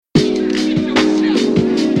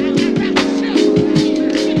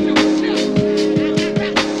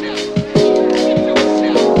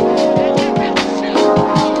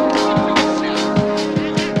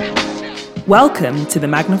Welcome to the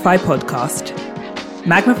Magnify podcast.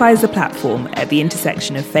 Magnify is a platform at the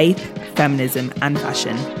intersection of faith, feminism, and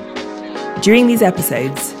fashion. During these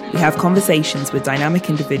episodes, we have conversations with dynamic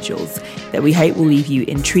individuals that we hope will leave you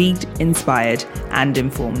intrigued, inspired, and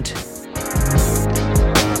informed.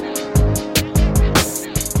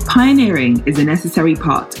 Pioneering is a necessary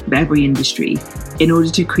part of every industry in order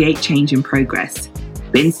to create change and progress.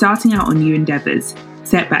 But in starting out on new endeavours,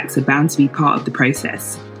 setbacks are bound to be part of the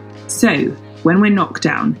process. So, when we're knocked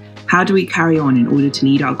down, how do we carry on in order to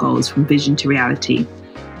lead our goals from vision to reality?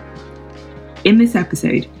 In this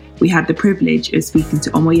episode, we had the privilege of speaking to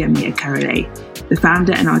Omoyemi Akerele, the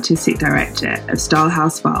founder and artistic director of Style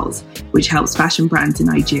House Files, which helps fashion brands in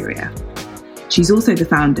Nigeria. She's also the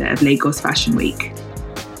founder of Lagos Fashion Week.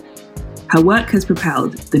 Her work has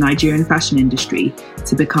propelled the Nigerian fashion industry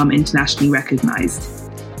to become internationally recognised.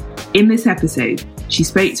 In this episode, she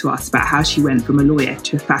spoke to us about how she went from a lawyer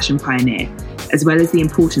to a fashion pioneer, as well as the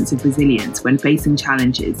importance of resilience when facing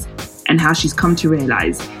challenges, and how she's come to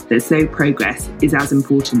realise that slow progress is as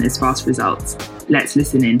important as fast results. Let's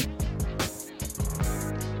listen in.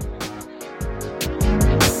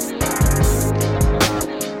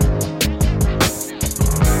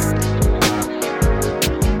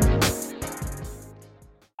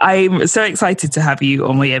 I'm so excited to have you,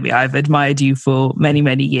 Omoyemi. I've admired you for many,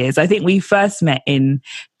 many years. I think we first met in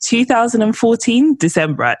 2014,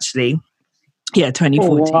 December, actually. Yeah,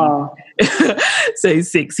 2014. Oh, wow. So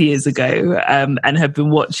 6 years ago, and have been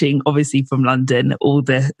watching, obviously, from London, all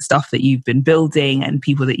the stuff that you've been building and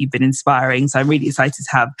people that you've been inspiring. So I'm really excited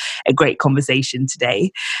to have a great conversation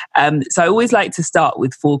today. So I always like to start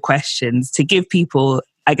with 4 questions to give people,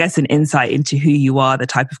 I guess, an insight into who you are, the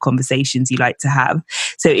type of conversations you like to have.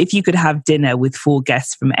 So if you could have dinner with 4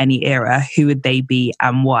 guests from any era, who would they be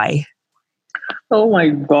and why? Oh my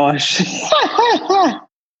gosh.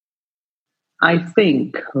 I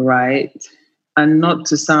think, right, and not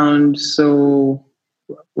to sound so,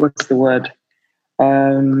 what's the word?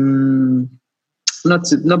 Not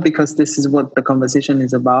because this is what the conversation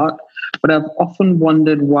is about, but I've often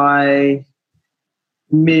wondered why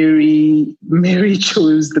Mary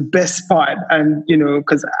chose the best part. And, you know,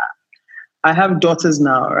 because I have daughters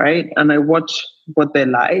now, right? And I watch what they're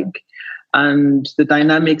like and the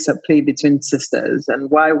dynamics at play between sisters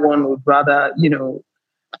and why one would rather,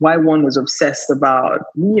 why one was obsessed about,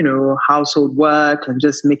 household work and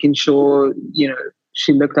just making sure,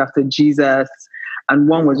 she looked after Jesus. And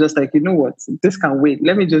one was just like, you know what, this can't wait.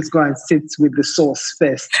 Let me just go and sit with the source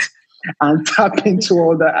first and tap into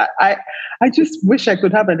all that. I just wish I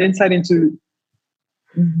could have an insight into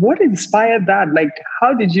what inspired that. Like,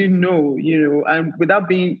 how did you know, and without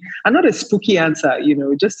being, and not a spooky answer,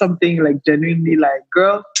 just something like genuinely like,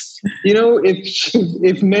 girl,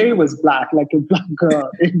 if Mary was black, like a black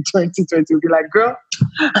girl in 2020, would be like, girl,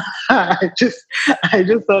 I just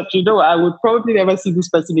thought, I would probably never see this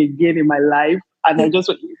person again in my life. And I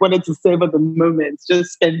just wanted to savor the moments,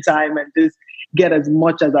 just spend time and just get as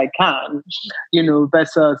much as I can,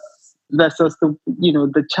 versus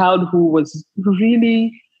the child who was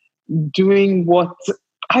really doing what,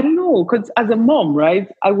 I don't know, because as a mom, right,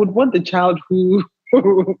 I would want the child who's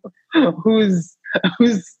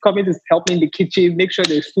coming to help me in the kitchen, make sure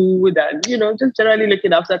there's food and, just generally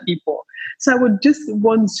looking after people. So I would just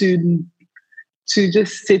want to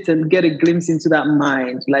just sit and get a glimpse into that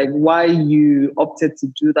mind, like why you opted to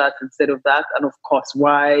do that instead of that. And of course,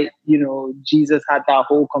 why, Jesus had that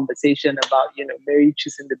whole conversation about, Mary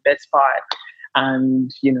choosing the best part.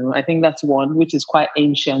 And, I think that's one, which is quite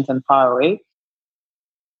ancient and far away.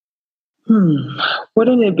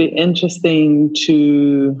 Wouldn't it be interesting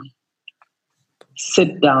to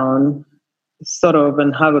sit down sort of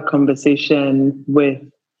and have a conversation with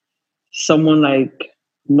someone like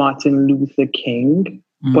Martin Luther King,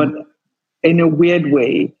 but in a weird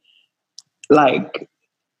way, like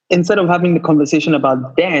instead of having the conversation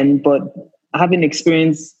about then, but having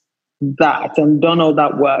experienced that and done all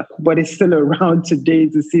that work, but it's still around today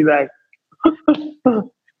to see like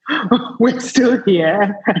we're still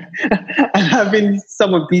here and having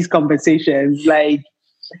some of these conversations, like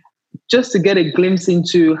just to get a glimpse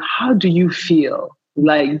into how do you feel?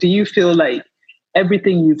 Like, do you feel like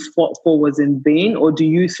everything you fought for was in vain? Or do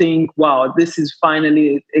you think, wow, this is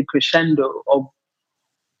finally a crescendo of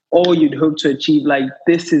all you'd hope to achieve? Like,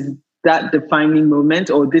 this is that defining moment,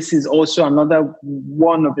 or this is also another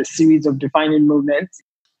one of a series of defining moments.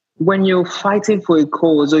 When you're fighting for a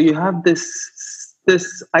cause, or you have this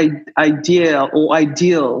idea or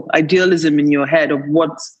idealism in your head of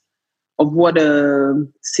what a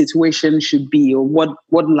situation should be, or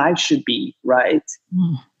what life should be, right?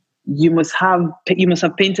 you must have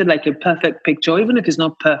painted like a perfect picture, even if it's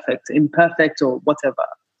not perfect, imperfect or whatever,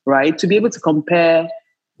 right? To be able to compare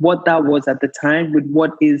what that was at the time with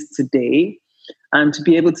what is today, and to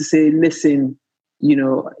be able to say, listen, you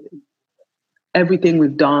know, everything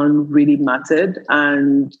we've done really mattered,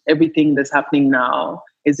 and everything that's happening now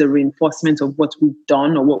is a reinforcement of what we've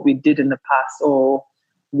done or what we did in the past. Or,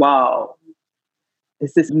 wow,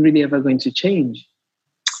 is this really ever going to change?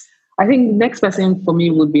 I think the next person for me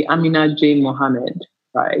would be Amina J. Mohammed,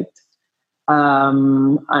 right?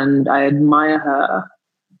 And I admire her.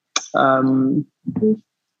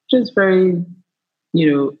 Just very,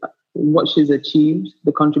 what she's achieved,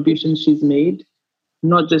 the contributions she's made,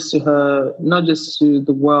 not just to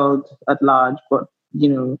the world at large, but,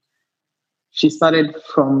 she started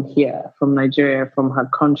from here, from Nigeria, from her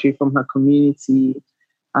country, from her community,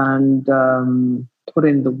 and put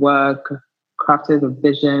in the work, crafted a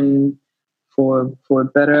vision for a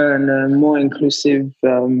better and a more inclusive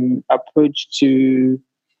approach to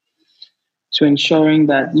ensuring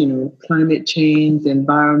that, climate change, the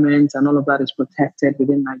environment, and all of that is protected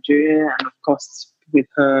within Nigeria. And of course, with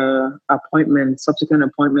her subsequent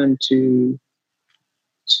appointment to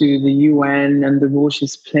the UN and the role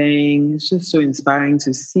she's playing, it's just so inspiring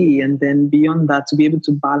to see. And then beyond that, to be able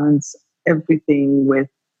to balance everything with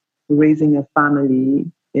raising a family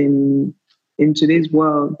in today's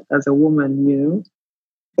world as a woman,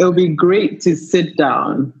 it'll be great to sit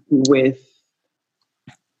down with,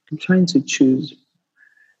 I'm trying to choose,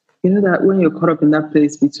 that when you're caught up in that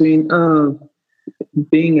place between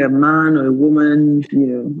being a man or a woman,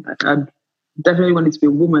 I definitely want it to be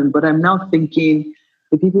a woman, but I'm now thinking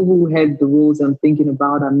the people who head the roles I'm thinking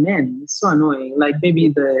about are men. It's so annoying. Like maybe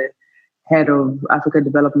the head of Africa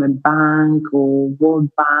Development Bank or World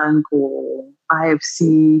Bank or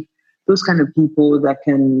IFC, those kind of people that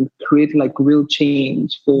can create like real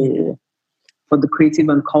change for the creative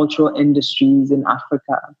and cultural industries in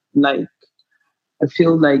Africa. Like, I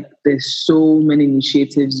feel like there's so many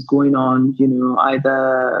initiatives going on,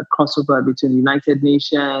 either crossover between the United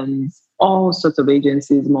Nations, all sorts of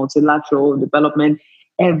agencies, multilateral development,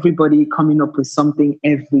 everybody coming up with something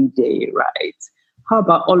every day, right? How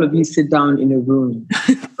about all of you sit down in a room?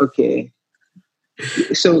 Okay.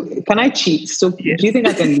 So can I cheat? So yes. Do you think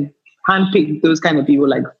I can handpick those kind of people,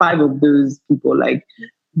 like 5 of those people, like,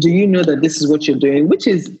 do you know that this is what you're doing? Which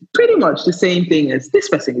is pretty much the same thing as this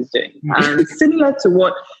person is doing. And similar to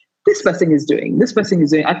what this person is doing. This person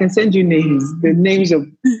is doing. I can send you the names of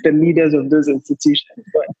the leaders of those institutions.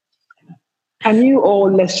 But can you all,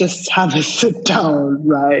 let's just have a sit down,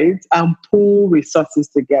 right? And pull resources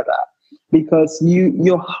together. Because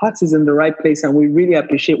your heart is in the right place and we really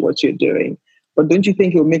appreciate what you're doing. But don't you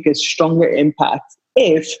think it will make a stronger impact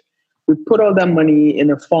if we put all that money in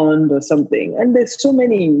a fund or something? And there's so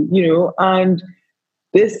many, and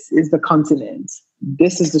this is the continent.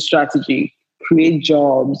 This is the strategy. Create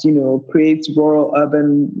jobs, create rural,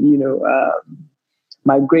 urban,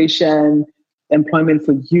 migration, employment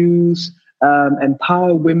for youth,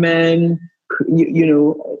 empower women,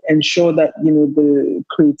 ensure that, the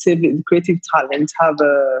creative talent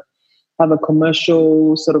have a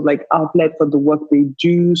commercial sort of like outlet for the work they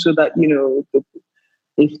do, so that,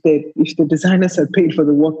 if the designers are paid for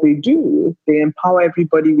the work they do, they empower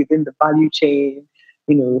everybody within the value chain,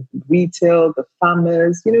 retail, the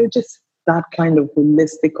farmers, just that kind of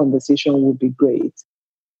holistic conversation would be great.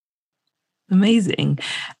 Amazing.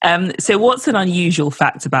 So what's an unusual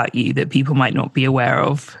fact about you that people might not be aware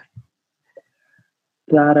of?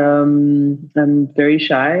 That I'm very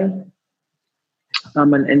shy.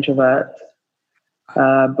 I'm an introvert,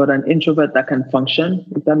 but an introvert that can function,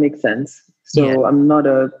 if that makes sense. So I'm not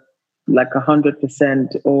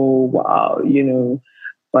 100%, oh, wow,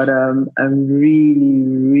 but I'm really,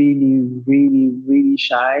 really, really, really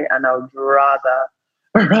shy. And I would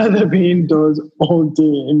rather be indoors all day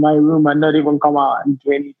in my room and not even come out and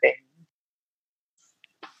do anything.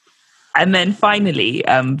 And then finally,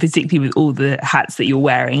 particularly with all the hats that you're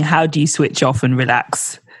wearing, how do you switch off and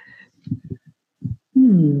relax?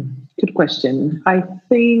 Good question. I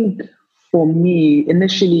think for me,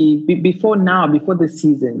 initially, before the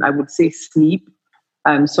season, I would say sleep.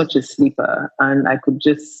 I'm such a sleeper and I could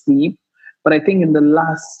just sleep. But I think in the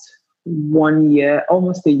last 1 year,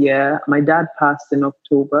 almost a year, my dad passed in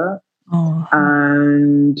October. Oh.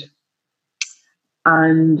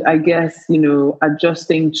 And I guess,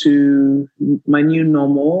 adjusting to my new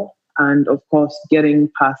normal and of course getting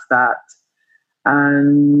past that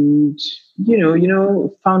and,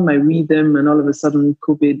 found my rhythm, and all of a sudden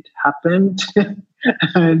COVID happened.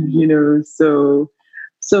 And,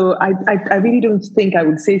 so I really don't think I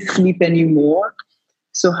would say sleep anymore.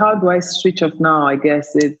 So how do I switch off now? I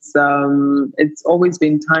guess it's always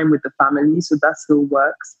been time with the family, so that still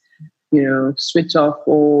works. Switch off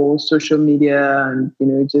all social media and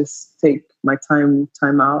just take my time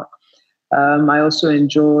out. I also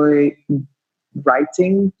enjoy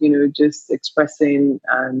writing, just expressing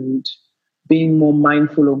and being more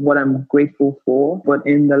mindful of what I'm grateful for. But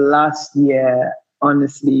in the last year,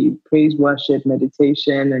 honestly, praise, worship,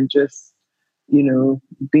 meditation, and just,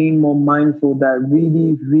 being more mindful that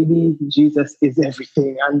really, really Jesus is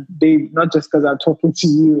everything. And not just because I'm talking to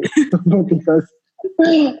you, but because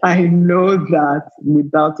I know that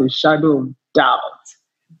without a shadow of doubt,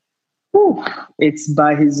 whew, it's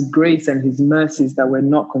by his grace and his mercies that we're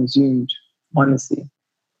not consumed, honestly.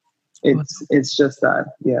 It's just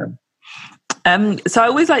that, yeah. So I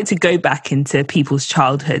always like to go back into people's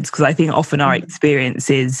childhoods because I think often our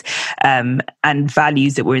experiences and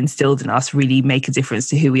values that were instilled in us really make a difference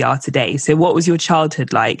to who we are today. So what was your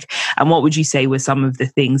childhood like? And what would you say were some of the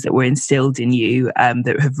things that were instilled in you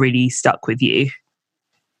that have really stuck with you?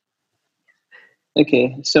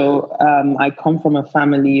 Okay, so I come from a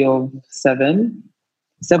family of seven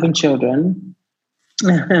children.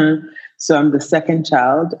 So I'm the second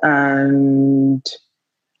child, and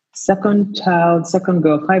second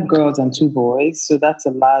girl, 5 girls and 2 boys. So that's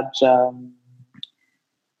a large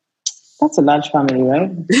family,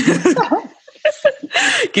 right?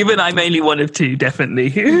 Given I'm only one of 2,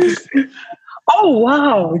 definitely. Oh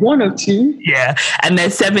wow, 1 of 2. Yeah, and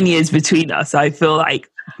there's 7 years between us. So I feel like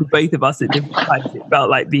for both of us at different times, it felt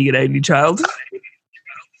like being an only child.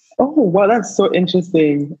 Oh wow, that's so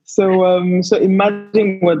interesting. So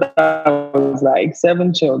imagine what that was like.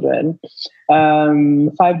 7 children,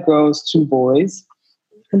 5 girls, 2 boys,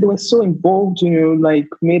 and they were so involved. Like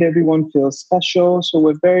made everyone feel special. So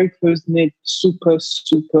we're very close knit, super,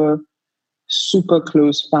 super, super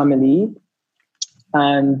close family,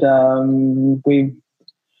 and we've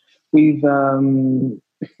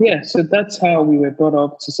yeah. So that's how we were brought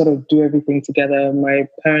up to sort of do everything together. My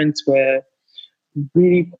parents were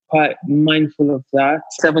really quite mindful of that.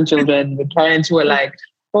 7 children, the parents were like,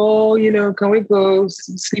 oh, can we go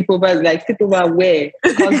sleep over? Like, sleep over where?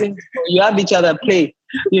 Cousins, you have each other play,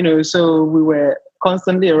 so we were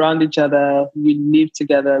constantly around each other. We lived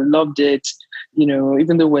together, loved it.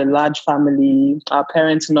 Even though we're a large family, our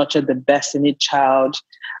parents nurtured the best in each child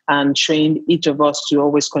and trained each of us to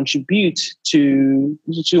always contribute, to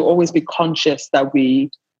always be conscious that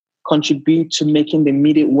we contribute to making the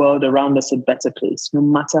immediate world around us a better place, no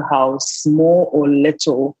matter how small or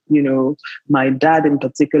little. My dad in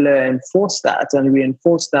particular enforced that and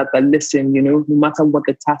reinforced that listen, no matter what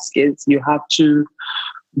the task is, you have to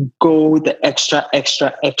go the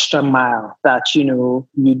extra mile, that,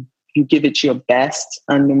 you give it your best.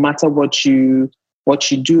 And no matter what you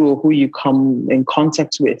do or who you come in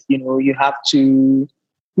contact with, you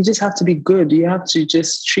just have to be good. You have to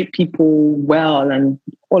just treat people well and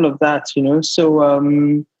all of that, So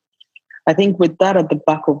I think with that at the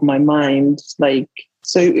back of my mind,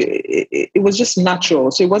 it was just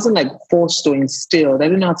natural. So it wasn't like forced or instilled. I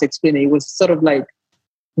don't know how to explain it. It was sort of like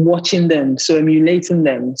watching them, so emulating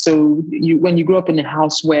them. So when you grew up in a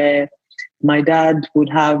house where my dad would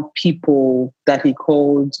have people that he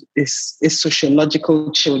called his sociological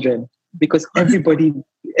children, because everybody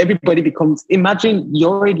becomes, imagine you're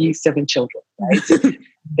already 7 children, right?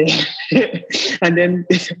 And then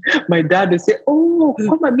my dad would say, oh,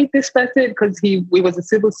 come and meet this person, because he was a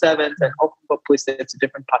civil servant and often got posted to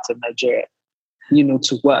different parts of Nigeria,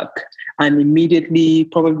 to work. And immediately,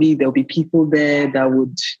 probably there'll be people there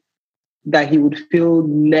that he would feel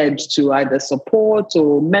led to either support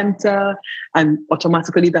or mentor, and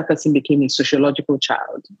automatically that person became a sociological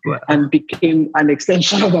child. Wow. And became an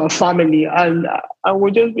extension of our family. And I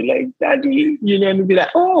would just be like, Daddy, and be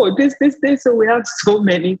like, oh, this. So we have so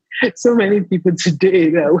many people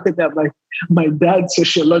today that my dad's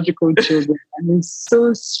sociological children. And it's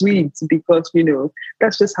so sweet because,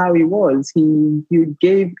 that's just how he was. He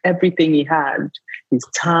gave everything he had, his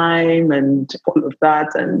time and all of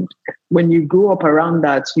that. And when you grow up around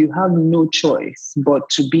that, you have no choice but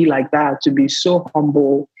to be like that, to be so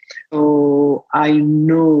humble. So I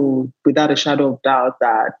know without a shadow of doubt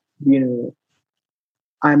that,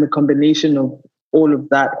 I'm a combination of all of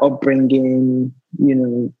that upbringing,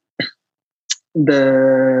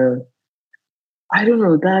 I don't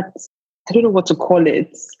know what to call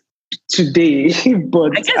it. today,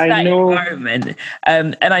 but I guess I that know. environment,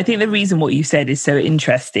 and I think the reason what you said is so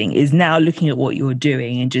interesting is now looking at what you're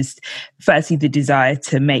doing and just firstly the desire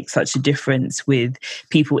to make such a difference with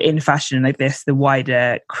people in fashion and I guess the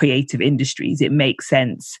wider creative industries. It makes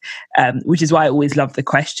sense, which is why I always love the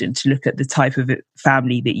question to look at the type of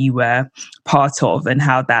family that you were part of and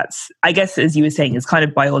how that's, I guess, as you were saying, it's kind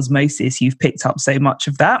of by osmosis you've picked up so much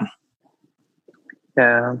of that.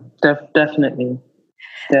 Yeah, definitely.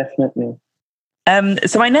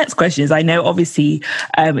 So my next question is, I know obviously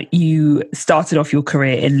you started off your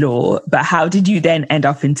career in law, but how did you then end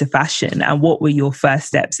up into fashion and what were your first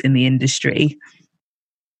steps in the industry?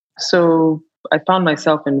 So I found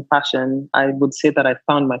myself in fashion. I would say that I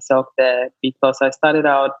found myself there because I started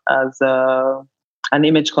out as an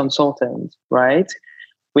image consultant, right?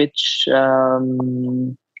 Which at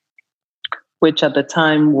the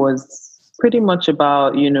time was pretty much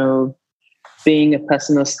about, being a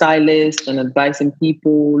personal stylist and advising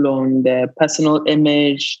people on their personal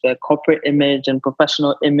image, their corporate image and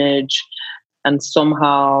professional image, and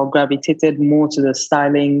somehow gravitated more to the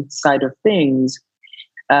styling side of things.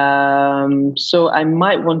 So I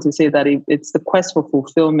might want to say that it's the quest for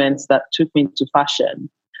fulfillment that took me to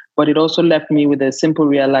fashion, but it also left me with a simple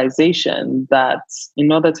realization that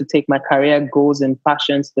in order to take my career goals in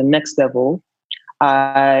fashion to the next level,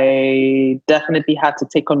 I definitely had to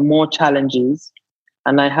take on more challenges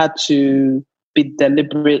and I had to be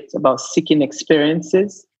deliberate about seeking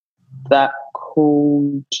experiences that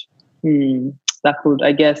could,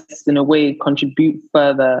 I guess, in a way, contribute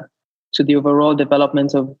further to the overall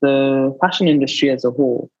development of the fashion industry as a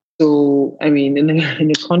whole. So, I mean, in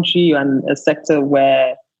a country and a sector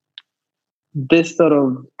where this sort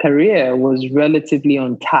of career was relatively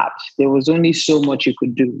untapped. There was only so much you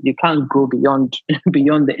could do. You can't go beyond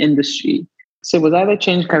the industry. So it was either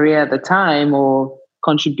change career at the time or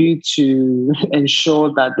contribute to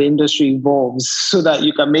ensure that the industry evolves so that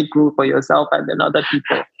you can make room for yourself and then other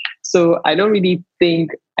people. So I don't really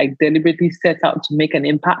think I deliberately set out to make an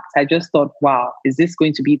impact. I just thought, wow, is this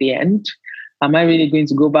going to be the end? Am I really going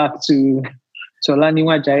to go back to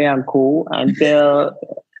Olaniwa Jaya and Co.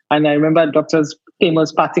 And I remember Doctor's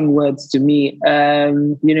famous parting words to me,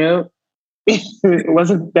 it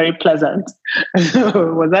wasn't very pleasant.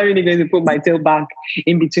 Was I really going to put my tail back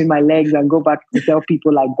in between my legs and go back to tell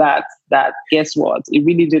people like that guess what? It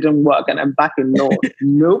really didn't work and I'm back in law.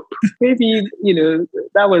 Nope. Maybe,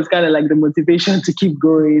 that was kind of like the motivation to keep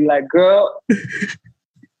going. Like, girl,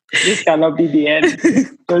 this cannot be the end.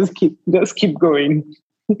 Just keep going.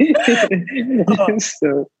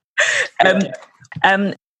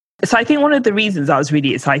 So I think one of the reasons I was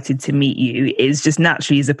really excited to meet you is just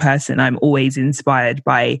naturally as a person, I'm always inspired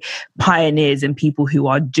by pioneers and people who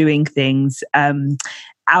are doing things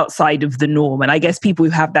outside of the norm. And I guess people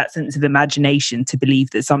who have that sense of imagination to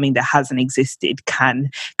believe that something that hasn't existed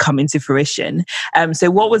can come into fruition.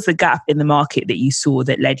 So what was the gap in the market that you saw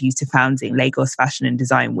that led you to founding Lagos Fashion and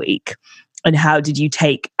Design Week? And how did you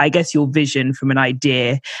take, I guess, your vision from an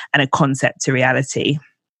idea and a concept to reality?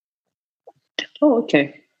 Oh,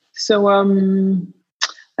 okay. So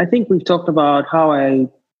I think we've talked about how I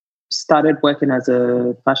started working as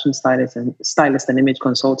a fashion stylist and image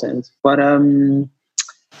consultant. But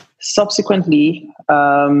subsequently,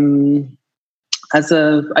 I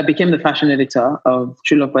became the fashion editor of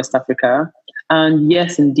True Love West Africa. And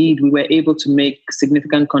yes, indeed, we were able to make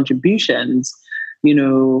significant contributions,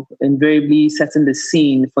 invariably setting the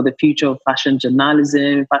scene for the future of fashion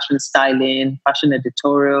journalism, fashion styling, fashion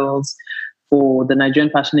editorials, for the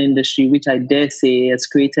Nigerian fashion industry, which I dare say has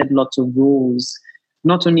created lots of roles,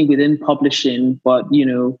 not only within publishing, but,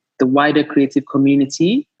 the wider creative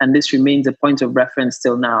community. And this remains a point of reference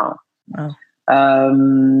till now. Wow.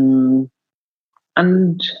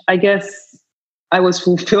 And I guess I was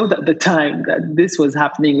fulfilled at the time that this was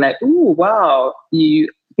happening. Like, oh, wow,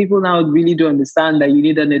 people now really do understand that you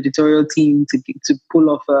need an editorial team to pull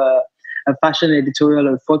off a fashion editorial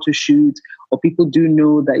or photo shoot, or people do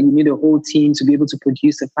know that you need a whole team to be able to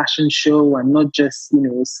produce a fashion show and not just,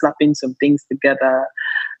 slapping some things together.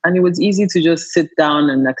 And it was easy to just sit down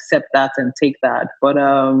and accept that and take that. But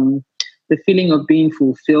the feeling of being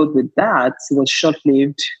fulfilled with that was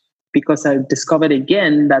short-lived because I discovered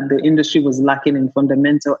again that the industry was lacking in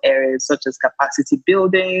fundamental areas such as capacity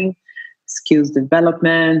building, skills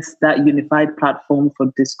development, that unified platform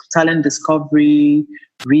for talent discovery,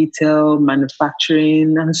 retail,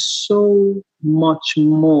 manufacturing, and so much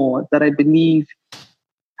more that I believe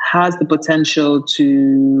has the potential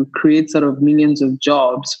to create sort of millions of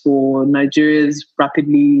jobs for Nigeria's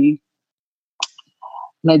rapidly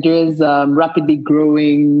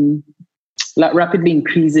growing like rapidly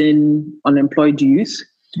increasing unemployed youth.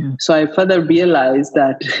 Yeah. So I further realized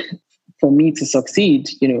that for me to succeed,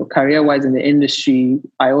 career-wise in the industry,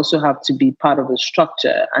 I also have to be part of a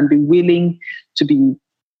structure and be willing to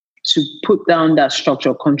put down that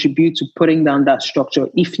structure, contribute to putting down that structure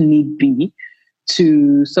if need be,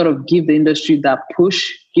 to sort of give the industry that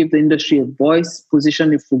push, give the industry a voice,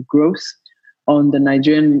 position it for growth on the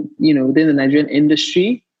Nigerian, within the Nigerian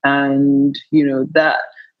industry. And,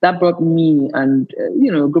 that brought me and,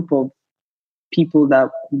 a group of people that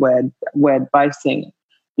were advising,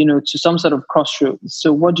 to some sort of crossroads.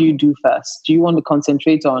 So what do you do first? Do you want to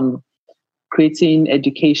concentrate on creating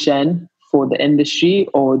education for the industry,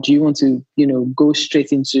 or do you want to, go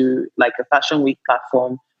straight into like a Fashion Week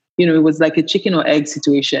platform? It was like a chicken or egg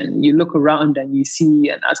situation. You look around and you see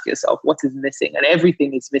and ask yourself, what is missing? And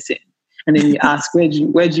everything is missing. And then you ask, where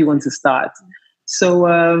do you want to start? So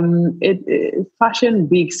Fashion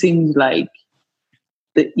Week seemed like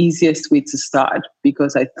the easiest way to start,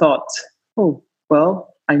 because I thought, oh,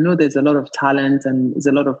 well, I know there's a lot of talent and there's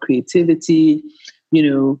a lot of creativity.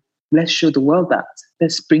 Let's show the world that.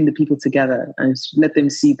 Let's bring the people together and let them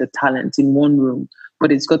see the talent in one room.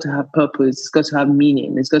 But it's got to have purpose. It's got to have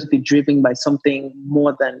meaning. It's got to be driven by something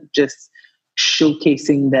more than just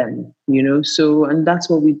showcasing them, So, and that's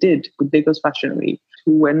what we did with Lagos Fashion Week.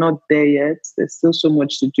 We're not there yet. There's still so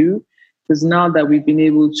much to do. Because now that we've been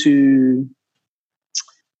able to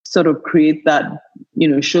sort of create that,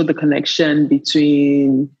 show the connection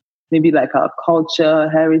between maybe like our culture,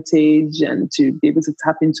 heritage, and to be able to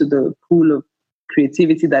tap into the pool of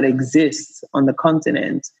creativity that exists on the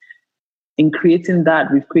continent. In creating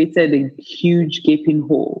that, we've created a huge gaping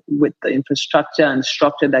hole with the infrastructure and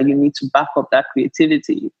structure that you need to back up that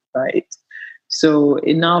creativity, right? So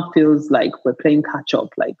it now feels like we're playing catch up,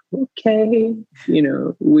 like, okay,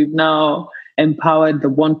 we've now empowered the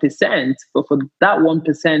 1%, but for that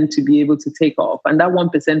 1% to be able to take off, and that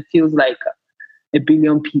 1% feels like a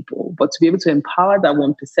billion people, but to be able to empower that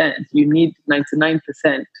 1%, you need 99%,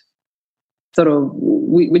 sort of,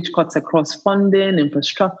 which cuts across funding,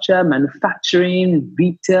 infrastructure, manufacturing,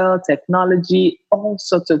 retail, technology, all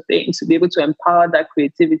sorts of things, to be able to empower that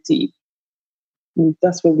creativity.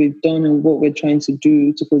 That's what we've done and what we're trying to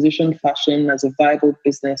do to position fashion as a viable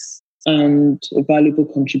business and a valuable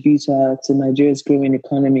contributor to Nigeria's growing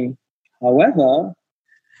economy. However,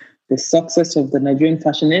 the success of the Nigerian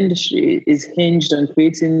fashion industry is hinged on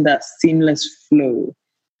creating that seamless flow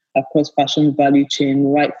across fashion value chain,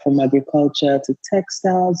 right from agriculture to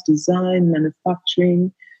textiles, design,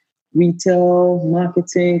 manufacturing, retail,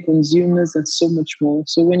 marketing, consumers, and so much more.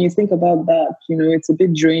 So when you think about that, it's a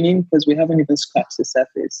bit draining because we haven't even scratched the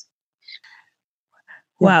surface.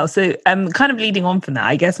 Wow. So kind of leading on from that,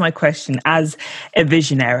 I guess my question, as a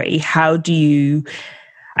visionary, how do you,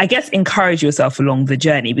 encourage yourself along the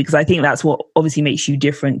journey? Because I think that's what obviously makes you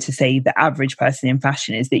different to, say, the average person in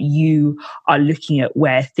fashion, is that you are looking at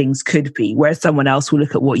where things could be, whereas someone else will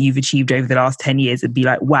look at what you've achieved over the last 10 years and be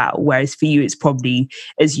like, wow. Whereas for you, it's probably,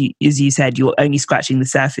 as you said, you're only scratching the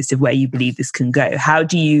surface of where you believe this can go. How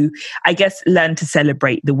do you, learn to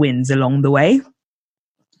celebrate the wins along the way?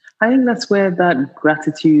 I think that's where that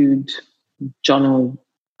gratitude journal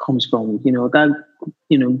comes from,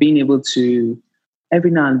 being able to every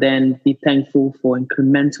now and then be thankful for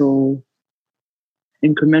incremental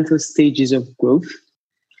stages of growth.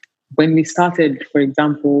 When we started, for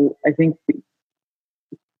example, I think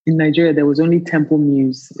in Nigeria, there was only Temple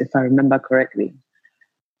Muse, if I remember correctly.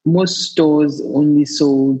 Most stores only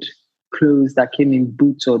sold clothes that came in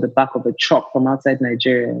boots or the back of a truck from outside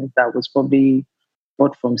Nigeria that was probably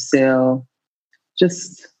bought from sale,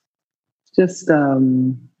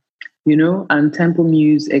 and Temple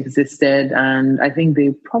Muse existed, and I think they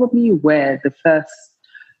probably were the first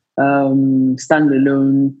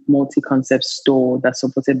standalone multi-concept store that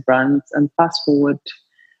supported brands. And fast forward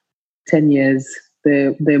 10 years,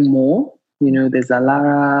 there are more. There's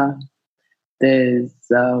Alara, there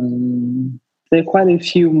are quite a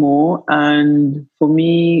few more, and for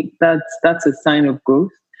me, that's a sign of growth.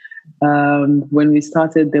 When we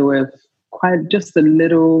started, there were quite just a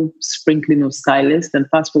little sprinkling of stylists, and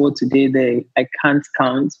fast forward today, I can't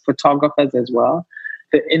count photographers as well.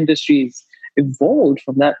 The industry is evolved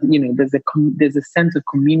from that. There's a sense of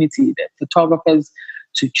community there. Photographers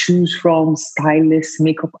to choose from, stylists,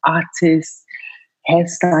 makeup artists,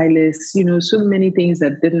 hairstylists. So many things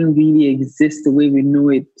that didn't really exist the way we know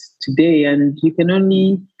it today, and you can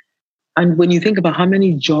only. And when you think about how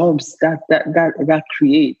many jobs that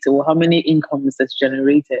creates, or how many incomes that's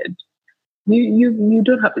generated, you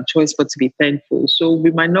don't have a choice but to be thankful. So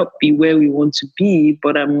we might not be where we want to be,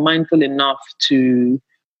 but I'm mindful enough to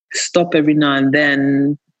stop every now and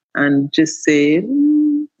then and just say,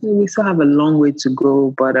 we still have a long way to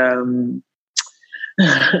go, but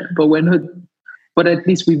but we're not, but at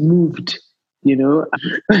least we've moved, you know.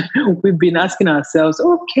 We've been asking ourselves,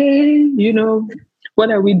 okay, you know, what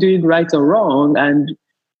are we doing right or wrong? And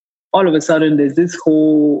all of a sudden there's this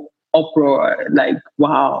whole uproar, like,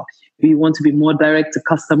 wow, we want to be more direct to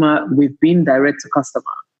customer. We've been direct to customer.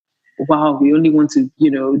 Wow, we only want to, you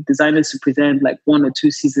know, designers to present like 1 or 2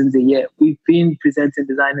 seasons a year. We've been presenting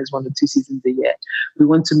designers 1 or 2 seasons a year. We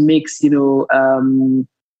want to mix, you know,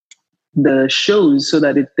 the shows so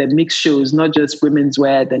that they're mixed shows, not just women's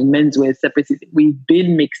wear, then men's wear separately. We've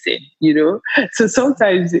been mixing, you know. So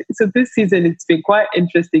sometimes, so this season, it's been quite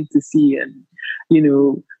interesting to see and, you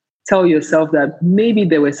know, tell yourself that maybe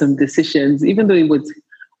there were some decisions, even though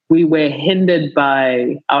we were hindered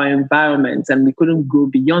by our environment and we couldn't go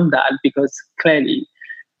beyond that because clearly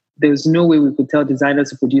there's no way we could tell designers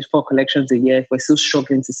to produce 4 collections a year if we're still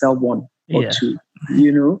struggling to sell 1 or 2,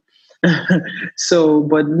 you know? So,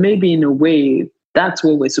 but maybe in a way, that's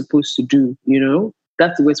what we're supposed to do, you know?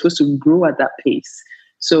 We're supposed to grow at that pace.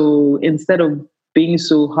 So instead of being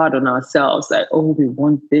so hard on ourselves, like, oh, we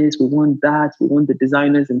want this, we want that, we want the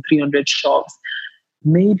designers in 300 shops,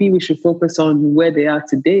 maybe we should focus on where they are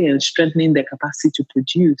today and strengthening their capacity to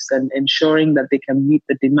produce and ensuring that they can meet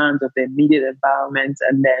the demands of their immediate environment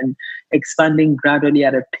and then expanding gradually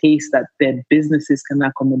at a pace that their businesses can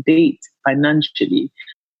accommodate financially.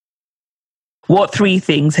 What 3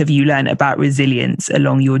 things have you learned about resilience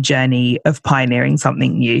along your journey of pioneering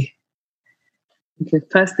something new? Okay,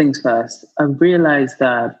 first things first, I've realized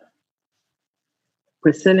that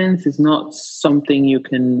resilience is not something you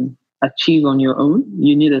can achieve on your own.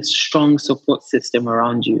 You need a strong support system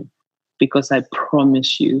around you, because I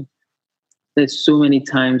promise you, there's so many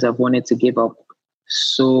times I've wanted to give up.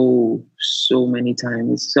 So many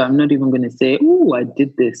times. So I'm not even going to say, oh, I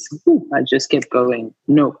did this. Ooh, I just kept going.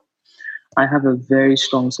 No, I have a very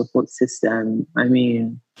strong support system. I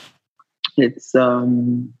mean, it's I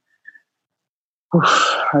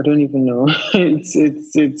don't even know.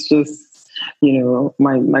 It's just, you know,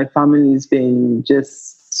 my family's been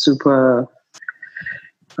just super.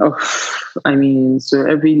 I mean, so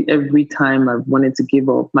every time I've wanted to give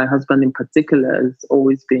up, my husband in particular has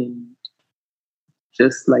always been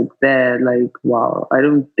just like there, like, wow, I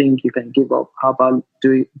don't think you can give up. How about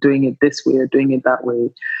doing it this way or doing it that way?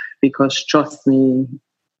 Because trust me,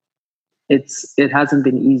 it hasn't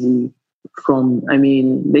been easy. I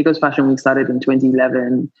mean, Lagos Fashion Week started in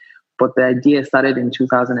 2011, but the idea started in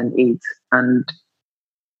 2008. And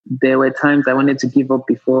there were times I wanted to give up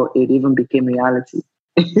before it even became reality.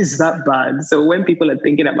 It's that bad. So when people are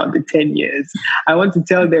thinking about the 10 years, I want to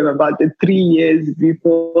tell them about the 3 years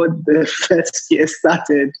before the first year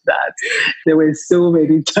started, that there were so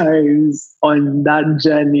many times on that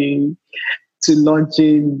journey to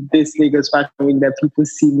launching this Lagos Fashion Week that people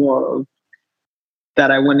see more of,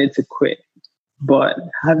 that I wanted to quit. But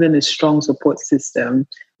having a strong support system,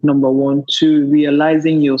 number 1. 2,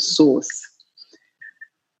 realizing your source.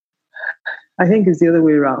 I think it's the other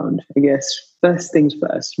way around, I guess. First things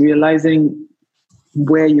first, realizing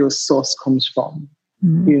where your source comes from,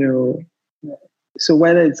 you know. So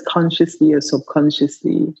whether it's consciously or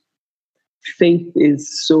subconsciously, faith is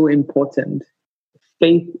so important.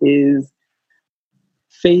 Faith,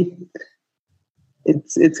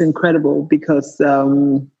 it's incredible because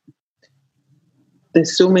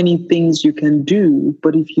there's so many things you can do,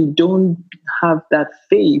 but if you don't have that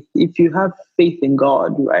faith, if you have faith in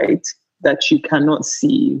God, right, that you cannot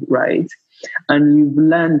see, right, and you've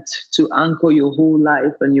learned to anchor your whole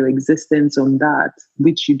life and your existence on that,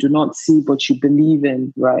 which you do not see but you believe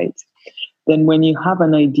in, right, then when you have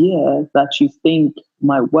an idea that you think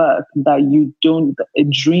might work, that you don't, a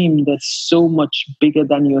dream that's so much bigger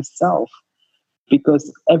than yourself,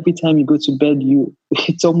 because every time you go to bed,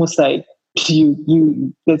 it's almost like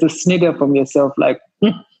you there's a snigger from yourself, like,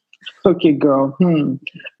 okay, girl,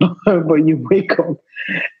 but you wake up,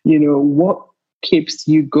 you know, what keeps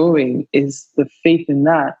you going is the faith in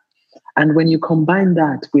that. And when you combine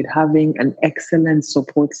that with having an excellent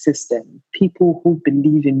support system, people who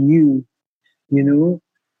believe in you, you know,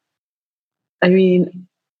 I mean,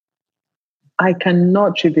 I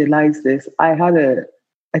cannot trivialize this. I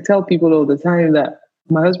tell people all the time that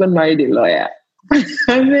my husband married a lawyer.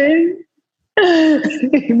 I mean,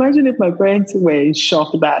 imagine if my parents were in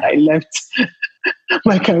shock that I left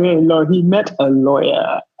my career in law. He met a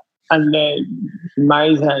lawyer and then he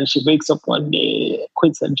marries her and she wakes up one day,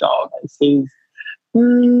 quits her job and says,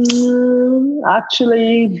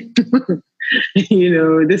 actually,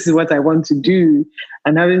 This is what I want to do.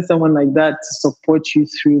 And having someone like that to support you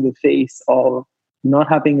through the face of not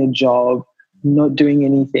having a job, not doing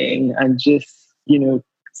anything, and just,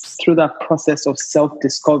 through that process of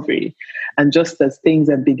self-discovery. And just as things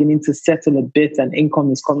are beginning to settle a bit and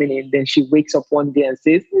income is coming in, then she wakes up one day and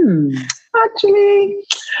says, actually,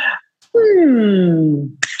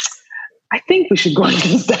 I think we should go in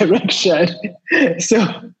this direction.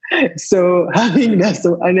 So having that,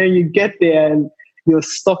 and then you get there and you're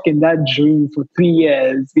stuck in that dream for 3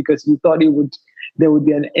 years because you thought there would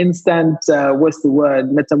be an instant,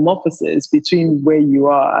 metamorphosis between where you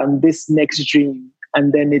are and this next dream.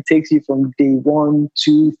 And then it takes you from day 1,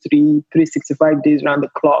 2, 3, 365 days around the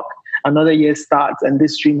clock. Another year starts and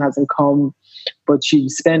this dream hasn't come, but you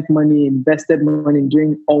spent money, invested money in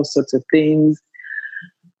doing all sorts of things.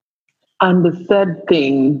 And the third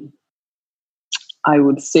thing I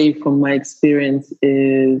would say from my experience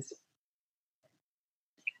is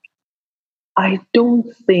I don't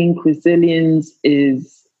think resilience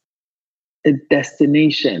is a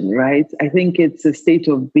destination, right? I think it's a state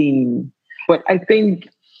of being. But I think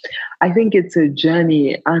it's a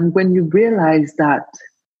journey. And when you realize that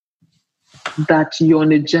you're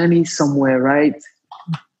on a journey somewhere, right?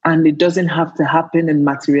 And it doesn't have to happen and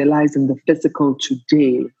materialize in the physical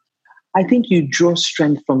today, I think you draw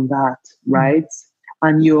strength from that, right?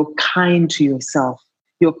 And you're kind to yourself.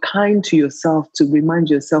 You're kind to yourself to remind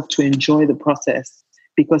yourself to enjoy the process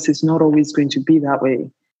because it's not always going to be that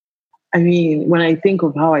way. I mean, when I think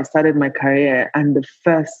of how I started my career and the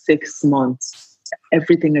first 6 months,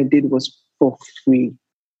 everything I did was for free.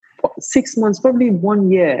 6 months, probably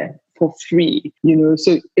 1 year for free,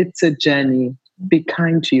 so it's a journey. Be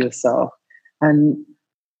kind to yourself. And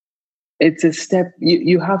it's a step,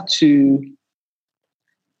 you have to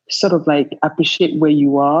sort of like appreciate where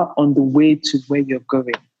you are on the way to where you're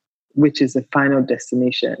going, which is the final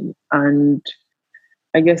destination. And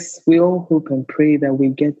I guess we all hope and pray that we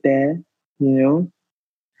get there, Wow.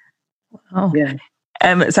 Yeah.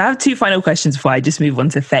 So I have 2 final questions before I just move on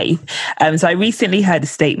to Faith. So I recently heard a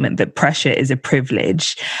statement that pressure is a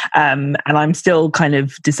privilege, and I'm still kind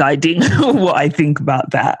of deciding what I think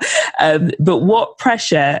about that. But what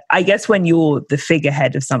pressure, I guess when you're the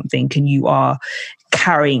figurehead of something and you are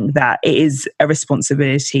carrying that, it is a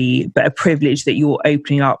responsibility, but a privilege that you're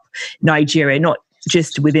opening up Nigeria, not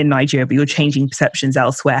just within Nigeria, but you're changing perceptions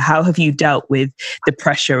elsewhere. How have you dealt with the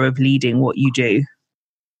pressure of leading what you do?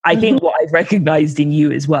 I think what I've recognized in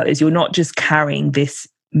you as well is you're not just carrying this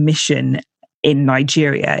mission in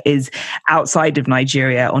Nigeria, is outside of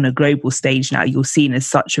Nigeria on a global stage now, you're seen as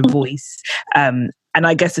such a voice. And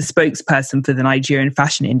I guess a spokesperson for the Nigerian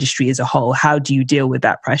fashion industry as a whole. How do you deal with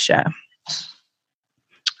that pressure?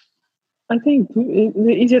 I think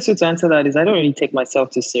the easiest way to answer that is I don't really take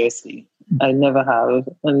myself too seriously. I never have.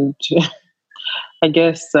 And I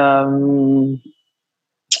guess I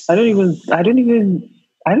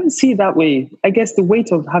don't see it that way. I guess the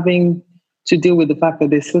weight of having to deal with the fact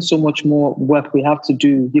that there's still so much more work we have to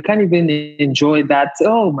do. You can't even enjoy that.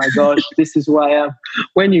 Oh my gosh, this is who I am.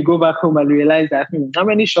 When you go back home and realize that, how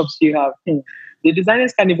many shops do you have? The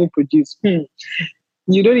designers can't even produce.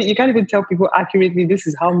 You can't even tell people accurately, this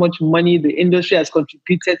is how much money the industry has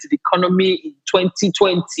contributed to the economy in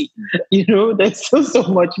 2020. There's still so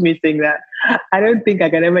much missing that I don't think I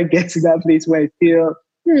can ever get to that place where I feel,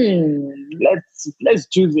 let's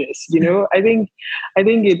do this. I think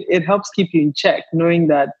it helps keep you in check, knowing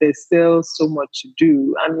that there's still so much to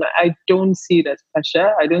do. And I don't see it as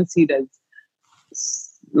pressure. I don't see it as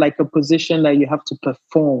like a position that you have to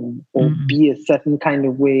perform or be a certain kind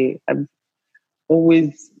of way.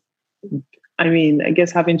 I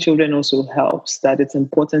guess having children also helps, that it's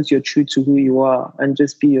important you're true to who you are and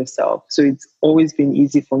just be yourself. So it's always been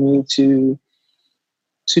easy for me to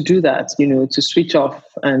do that, to switch off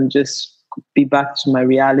and just be back to my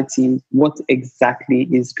reality. What exactly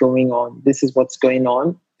is going on? This is what's going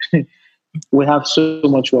on. We have so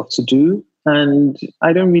much work to do. And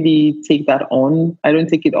I don't really take that on. I don't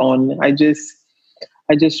take it on. I just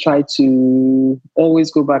try to always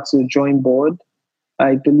go back to the drawing board.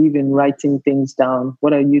 I believe in writing things down.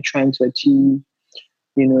 What are you trying to achieve?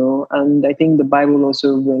 And I think the Bible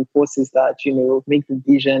also reinforces that, make the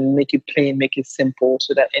vision, make it plain, make it simple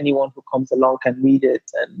so that anyone who comes along can read it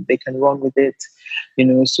and they can run with it.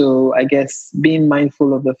 So I guess being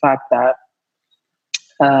mindful of the fact that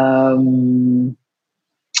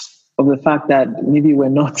maybe we're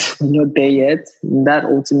not there yet, in that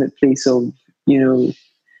ultimate place of, the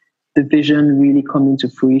vision really coming to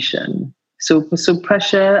fruition. So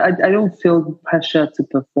pressure, I don't feel pressure to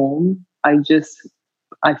perform. I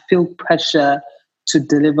feel pressure to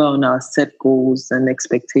deliver on our set goals and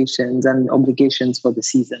expectations and obligations for the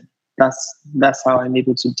season. That's how I'm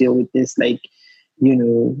able to deal with this. Like,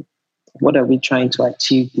 what are we trying to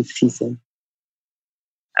achieve this season?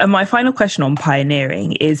 And my final question on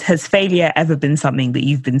pioneering is, has failure ever been something that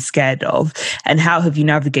you've been scared of? And how have you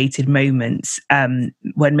navigated moments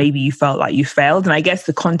when maybe you felt like you failed? And I guess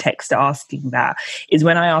the context to asking that is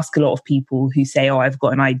when I ask a lot of people who say, oh, I've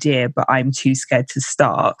got an idea, but I'm too scared to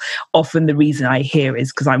start. Often the reason I hear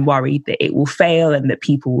is because I'm worried that it will fail and that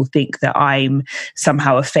people will think that I'm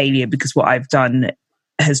somehow a failure because what I've done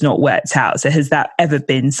has not worked out. So has that ever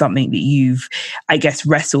been something that you've, I guess,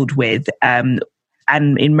 wrestled with?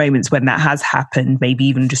 And in moments when that has happened, maybe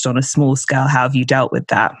even just on a small scale, how have you dealt with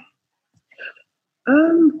that?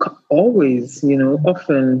 Always,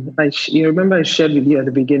 often. Remember I shared with you at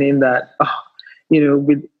the beginning that,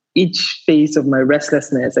 with each phase of my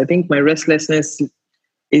restlessness, I think my restlessness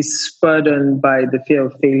is spurred on by the fear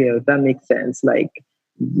of failure, if that makes sense. Like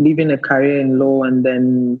leaving a career in law and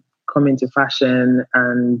then coming to fashion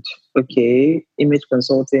and, okay, image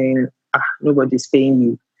consulting, nobody's paying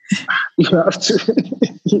you. You have to,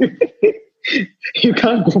 you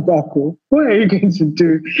can't go back home. What are you going to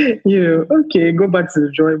do? Okay, go back to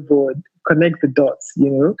the drawing board, connect the dots,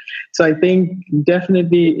 So I think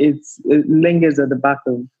definitely it lingers at the back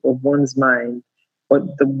of one's mind. But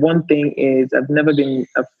the one thing is I've never been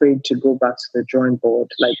afraid to go back to the drawing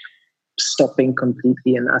board, like stopping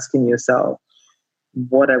completely and asking yourself,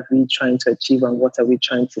 what are we trying to achieve and what are we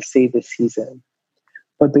trying to say this season?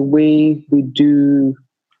 But the way we do,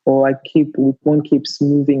 or one keeps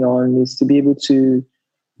moving on, is to be able to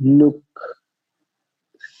look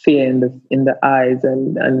fear in the eyes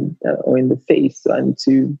and or in the face, and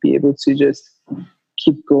to be able to just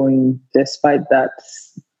keep going despite that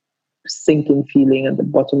sinking feeling at the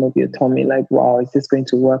bottom of your tummy, like, wow, is this going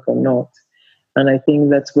to work or not? And I think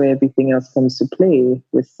that's where everything else comes to play: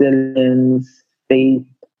 resilience, faith,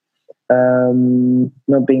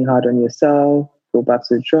 not being hard on yourself, go back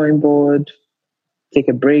to the drawing board, take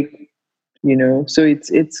a break, So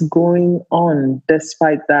it's going on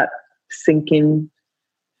despite that sinking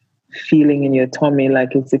feeling in your tummy,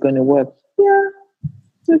 like, is it going to work? Yeah,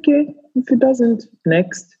 okay. If it doesn't,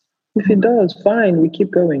 next. If it does, fine, we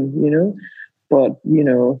keep going, But,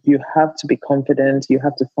 you have to be confident. You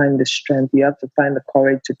have to find the strength. You have to find the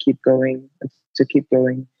courage to keep going, and to keep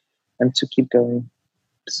going, and to keep going.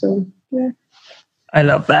 So, yeah. I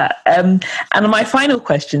love that. And my final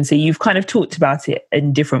question, so you've kind of talked about it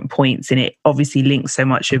in different points, and it obviously links so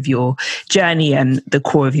much of your journey and the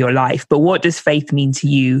core of your life. But what does faith mean to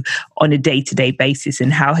you on a day-to-day basis,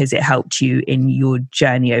 and how has it helped you in your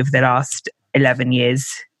journey over the last 11 years?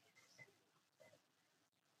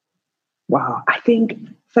 Wow. I think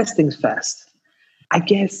first things first, I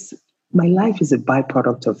guess my life is a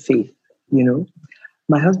byproduct of faith,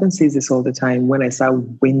 My husband says this all the time when I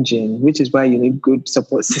start whinging, which is why you need good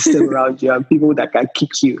support system around you and people that can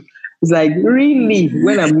kick you. It's like, really?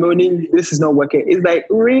 When I'm moaning, this is not working. It's like,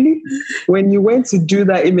 really? When you went to do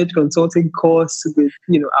that image consulting course with,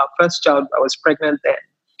 our first child, I was pregnant then,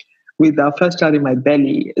 with our first child in my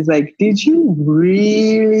belly. It's like, did you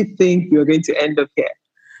really think you were going to end up here?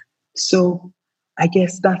 So I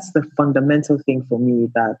guess that's the fundamental thing for me,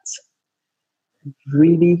 that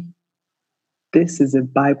really, this is a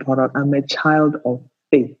byproduct. I'm a child of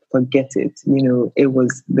faith. Forget it. It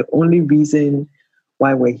was the only reason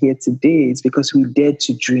why we're here today is because we dared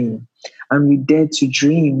to dream. And we dared to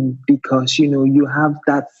dream because, you have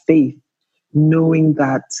that faith, knowing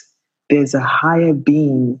that there's a higher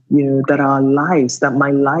being, that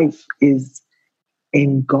my life is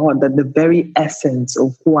in God, that the very essence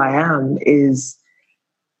of who I am is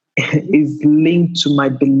linked to my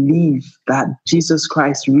belief that Jesus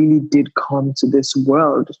Christ really did come to this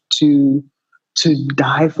world to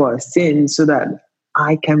die for our sins, so that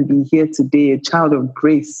I can be here today, a child of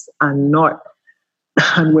grace, and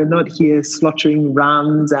we're not here slaughtering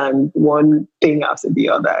rams and one thing after the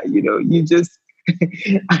other.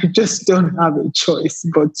 I just don't have a choice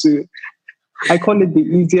but to. I call it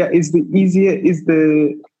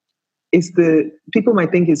people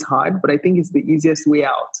might think it's hard, but I think it's the easiest way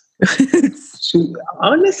out.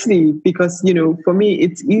 Honestly, because, for me,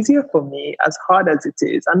 it's easier for me, as hard as it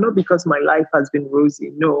is. And not because my life has been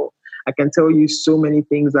rosy. No, I can tell you so many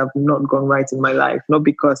things have not gone right in my life. Not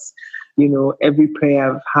because, every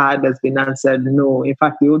prayer I've had has been answered. No, in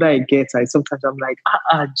fact, the older I get, sometimes I'm like,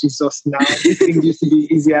 Jesus, now this thing used to be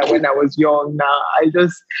easier when I was young. Now I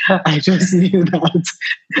just knew that,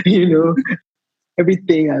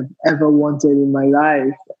 everything I've ever wanted in my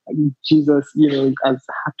life, Jesus, has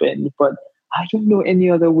happened. But I don't know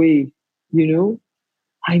any other way,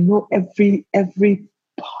 I know every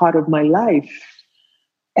part of my life.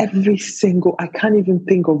 Every single, I can't even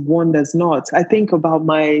think of one that's not. I think about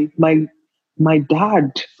my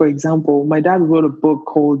dad, for example. My dad wrote a book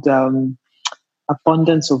called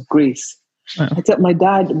Abundance of Grace. Wow. My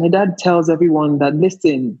dad tells everyone that,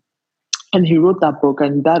 listen, and he wrote that book,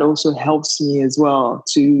 and that also helps me as well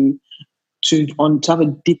to have a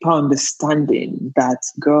deeper understanding that,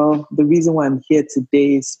 girl, the reason why I'm here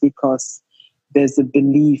today is because there's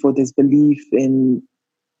belief in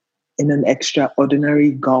an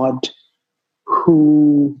extraordinary God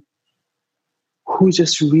who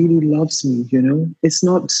just really loves me, you know? It's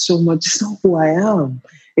not who I am.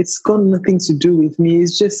 It's got nothing to do with me.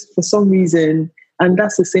 It's just for some reason, and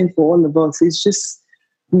that's the same for all of us. It's just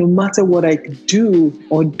no matter what I do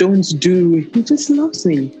or don't do, he just loves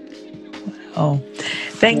me. Oh,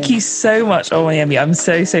 thank you so much, Omoyemi. I'm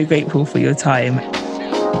so, so grateful for your time.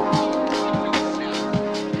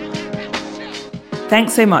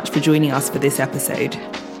 Thanks so much for joining us for this episode.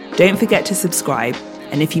 Don't forget to subscribe,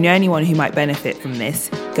 and if you know anyone who might benefit from this,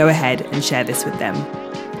 go ahead and share this with them.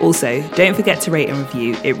 Also, don't forget to rate and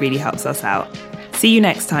review. It really helps us out. See you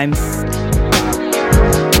next time.